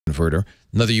converter.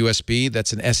 Another USB,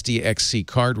 that's an SDXC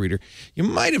card reader. You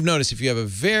might have noticed if you have a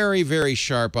very, very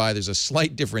sharp eye, there's a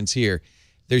slight difference here.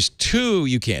 There's two,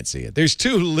 you can't see it, there's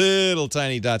two little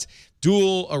tiny dots,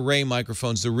 dual array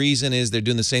microphones. The reason is they're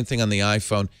doing the same thing on the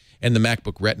iPhone and the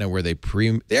MacBook Retina where they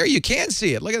there you can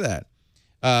see it, look at that.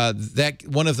 That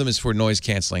one of them is for noise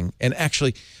canceling. And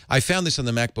actually, I found this on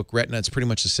the MacBook Retina. It's pretty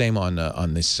much the same on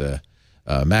this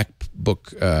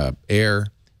MacBook Air.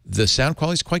 The sound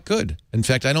quality is quite good. In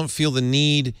fact, I don't feel the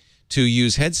need to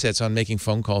use headsets on making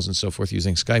phone calls and so forth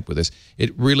using Skype with this.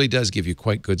 It really does give you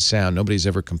quite good sound. Nobody's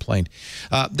ever complained.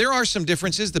 There are some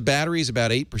differences. The battery is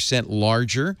about 8%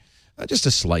 larger. Just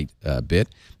a slight bit.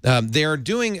 They're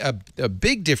doing a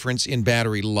big difference in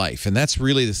battery life, and that's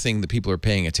really the thing that people are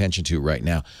paying attention to right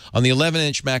now. On the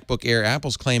 11-inch MacBook Air,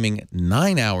 Apple's claiming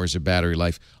 9 hours of battery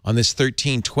life. On this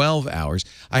 13, 12 hours.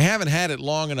 I haven't had it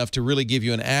long enough to really give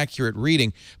you an accurate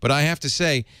reading, but I have to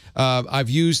say I've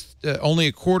used only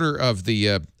a quarter of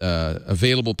the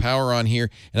available power on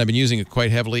here, and I've been using it quite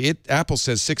heavily. Apple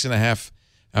says 6.5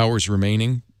 hours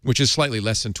remaining, which is slightly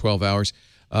less than 12 hours.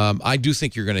 I do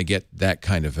think you're going to get that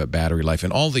kind of battery life.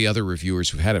 And all the other reviewers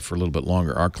who've had it for a little bit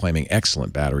longer are claiming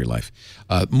excellent battery life,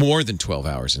 more than 12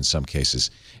 hours in some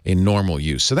cases in normal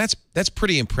use. So that's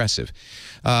pretty impressive.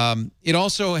 It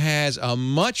also has a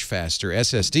much faster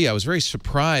SSD. I was very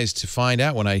surprised to find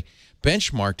out when I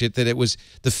benchmarked it that it was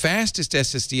the fastest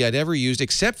SSD I'd ever used,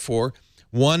 except for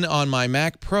one on my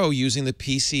Mac Pro using the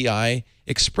PCI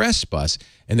Express bus,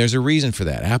 and there's a reason for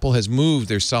that. Apple has moved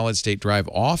their solid-state drive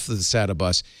off the SATA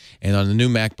bus, and on the new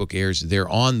MacBook Airs, they're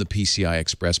on the PCI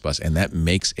Express bus, and that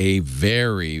makes a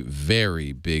very,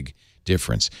 very big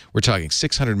difference. We're talking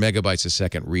 600 megabytes a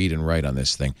second read and write on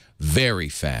this thing. Very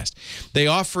fast. They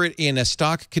offer it in a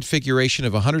stock configuration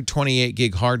of 128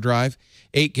 gig hard drive,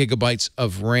 8 gigabytes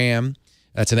of RAM.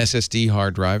 That's an SSD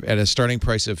hard drive at a starting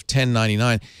price of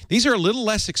 $10.99. These are a little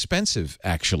less expensive,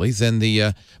 actually, than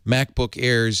the MacBook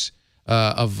Airs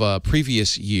of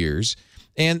previous years.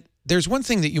 And there's one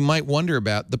thing that you might wonder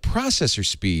about. The processor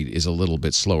speed is a little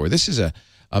bit slower. This is a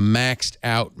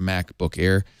maxed-out MacBook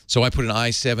Air, so I put an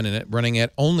i7 in it running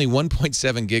at only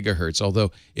 1.7 gigahertz,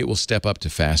 although it will step up to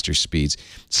faster speeds.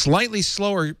 Slightly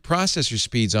slower processor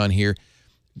speeds on here,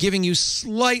 giving you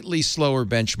slightly slower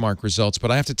benchmark results,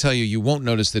 but I have to tell you, you won't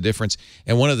notice the difference.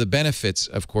 And one of the benefits,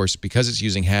 of course, because it's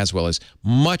using Haswell, is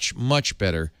much, much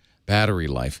better battery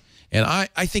life. And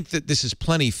I think that this is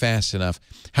plenty fast enough.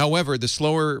 However, the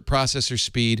slower processor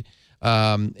speed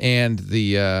and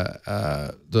the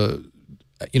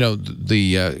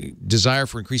desire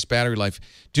for increased battery life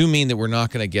do mean that we're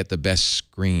not going to get the best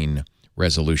screen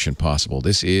resolution possible.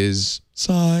 This is,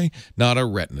 not a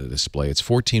Retina display. It's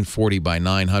 1440 by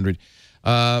 900,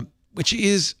 which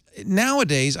is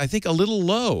nowadays, I think, a little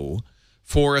low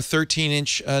for a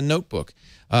 13-inch notebook.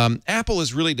 Apple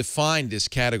has really defined this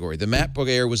category. The MacBook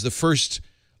Air was the first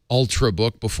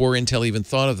Ultrabook before Intel even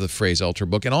thought of the phrase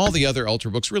Ultrabook, and all the other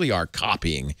Ultrabooks really are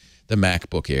copying the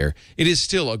MacBook Air. It is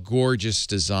still a gorgeous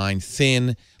design,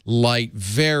 thin, light,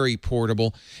 very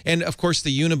portable. And, of course,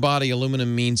 the unibody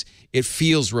aluminum means it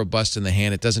feels robust in the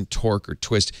hand. It doesn't torque or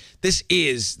twist. This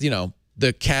is, you know,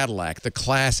 the Cadillac, the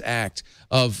class act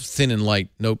of thin and light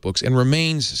notebooks, and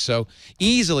remains so.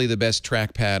 Easily the best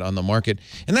trackpad on the market.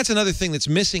 And that's another thing that's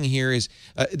missing here is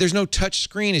there's no touch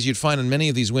screen as you'd find on many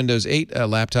of these Windows 8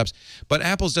 laptops, but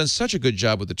Apple's done such a good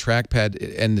job with the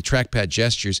trackpad and the trackpad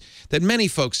gestures that many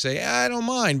folks say, I don't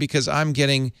mind because I'm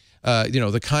getting,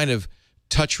 the kind of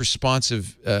touch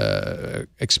responsive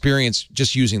experience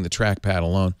just using the trackpad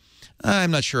alone.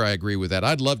 I'm not sure I agree with that.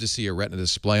 I'd love to see a Retina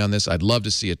display on this. I'd love to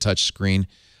see a touch screen.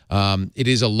 It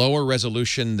is a lower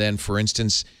resolution than, for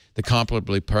instance, the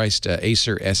comparably priced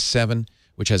Acer S7,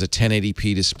 which has a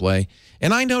 1080p display.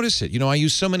 And I notice it. You know, I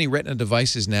use so many Retina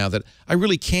devices now that I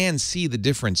really can see the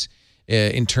difference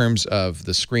in terms of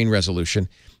the screen resolution.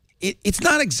 It's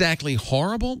not exactly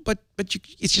horrible, but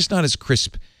it's just not as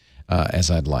crisp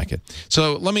as I'd like it.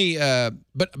 So let me,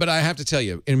 but I have to tell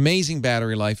you, amazing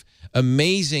battery life,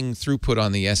 amazing throughput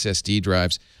on the SSD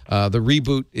drives. The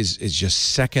reboot is just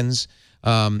seconds.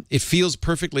 It feels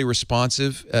perfectly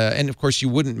responsive, and of course you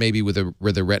wouldn't maybe with a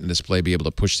Retina display be able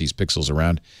to push these pixels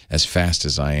around as fast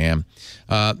as I am.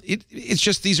 It's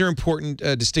just these are important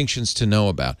distinctions to know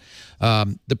about.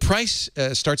 The price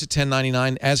starts at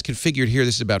 $10.99 as configured here.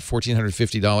 This is about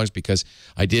 $1,450 because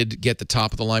I did get the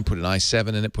top of the line, put an i7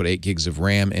 in it, put 8 gigs of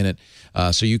RAM in it,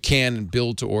 so you can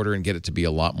build to order and get it to be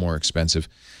a lot more expensive.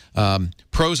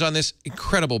 Pros on this: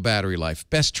 incredible battery life,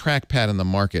 best trackpad in the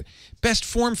market, best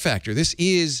form factor. This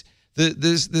is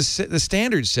the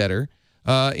standard setter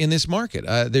in this market.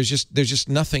 There's just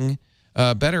nothing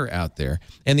better out there.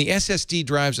 And the SSD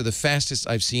drives are the fastest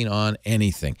I've seen on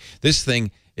anything. This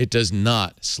thing, it does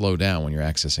not slow down when you're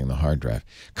accessing the hard drive.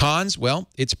 Cons, well,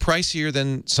 it's pricier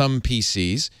than some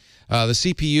PCs. The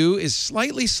CPU is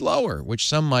slightly slower, which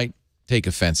some might take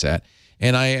offense at.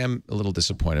 And I am a little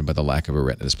disappointed by the lack of a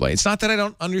Retina display. It's not that I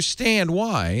don't understand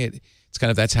why. It's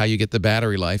kind of, that's how you get the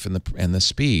battery life and the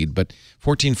speed. But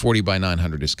 1440 by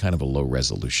 900 is kind of a low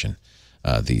resolution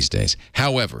these days.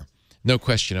 However, no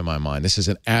question in my mind, this is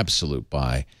an absolute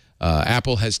buy.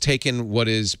 Apple has taken what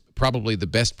is probably the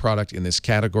best product in this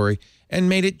category and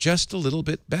made it just a little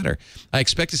bit better. I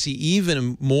expect to see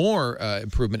even more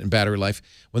improvement in battery life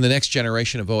when the next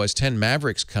generation of OS X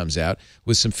Mavericks comes out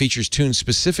with some features tuned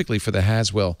specifically for the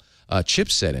Haswell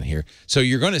chipset in here. So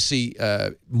you're going to see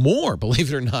more,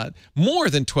 believe it or not, more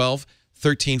than 12,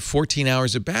 13, 14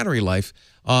 hours of battery life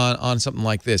on something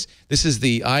like this. This is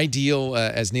the ideal,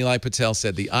 as Nilay Patel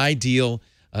said, the ideal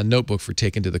notebook for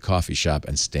taking to the coffee shop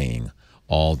and staying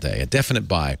all day. A definite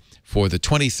buy for the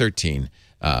 2013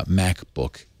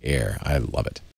 MacBook Air. I love it.